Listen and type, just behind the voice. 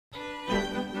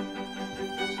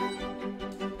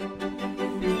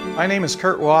My name is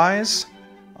Kurt Wise.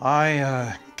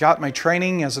 I got my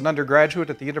training as an undergraduate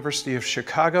at the University of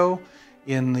Chicago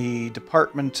in the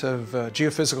Department of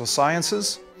Geophysical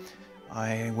Sciences.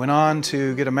 I went on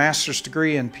to get a master's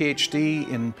degree and PhD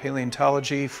in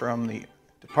paleontology from the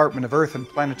Department of Earth and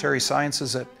Planetary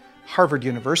Sciences at Harvard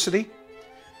University.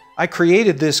 I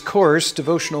created this course,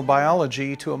 Devotional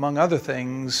Biology, to, among other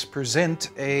things, present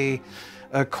a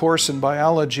course in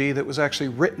biology that was actually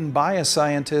written by a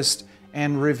scientist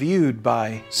and reviewed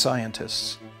by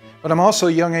scientists. But I'm also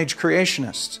a young age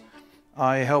creationist.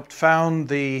 I helped found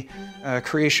the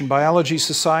Creation Biology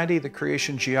Society, the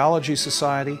Creation Geology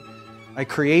Society. I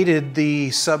created the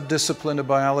subdiscipline of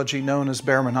biology known as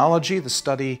baraminology, the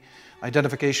study,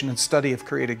 identification and study of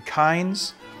created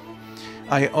kinds.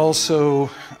 I also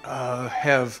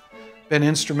have been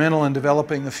instrumental in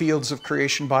developing the fields of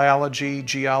creation biology,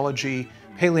 geology,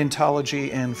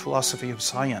 paleontology, and philosophy of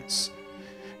science.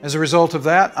 As a result of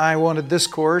that, I wanted this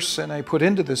course, and I put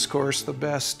into this course the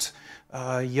best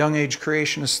young age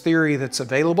creationist theory that's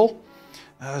available.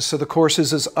 So the course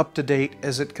is as up-to-date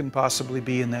as it can possibly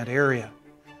be in that area.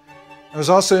 I was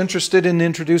also interested in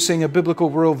introducing a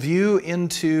biblical worldview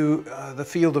into the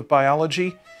field of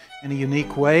biology in a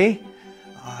unique way.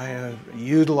 I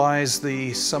utilized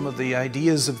some of the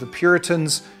ideas of the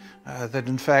Puritans that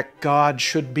in fact God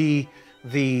should be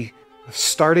the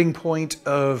starting point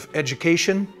of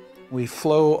education. We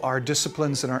flow our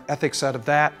disciplines and our ethics out of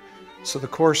that. So the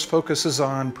course focuses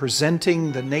on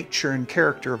presenting the nature and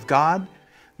character of God,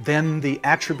 then the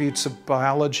attributes of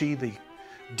biology, the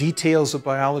details of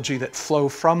biology that flow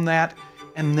from that,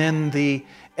 and then the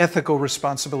ethical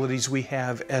responsibilities we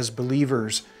have as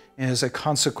believers as a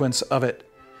consequence of it.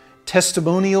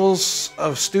 Testimonials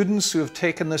of students who have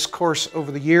taken this course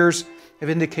over the years have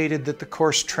indicated that the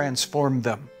course transformed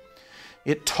them.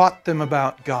 It taught them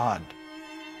about God.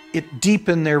 It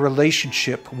deepened their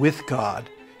relationship with God.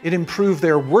 It improved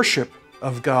their worship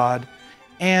of God,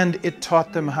 and it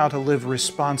taught them how to live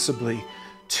responsibly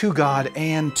to God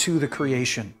and to the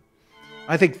creation.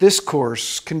 I think this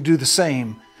course can do the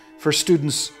same for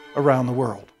students around the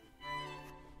world.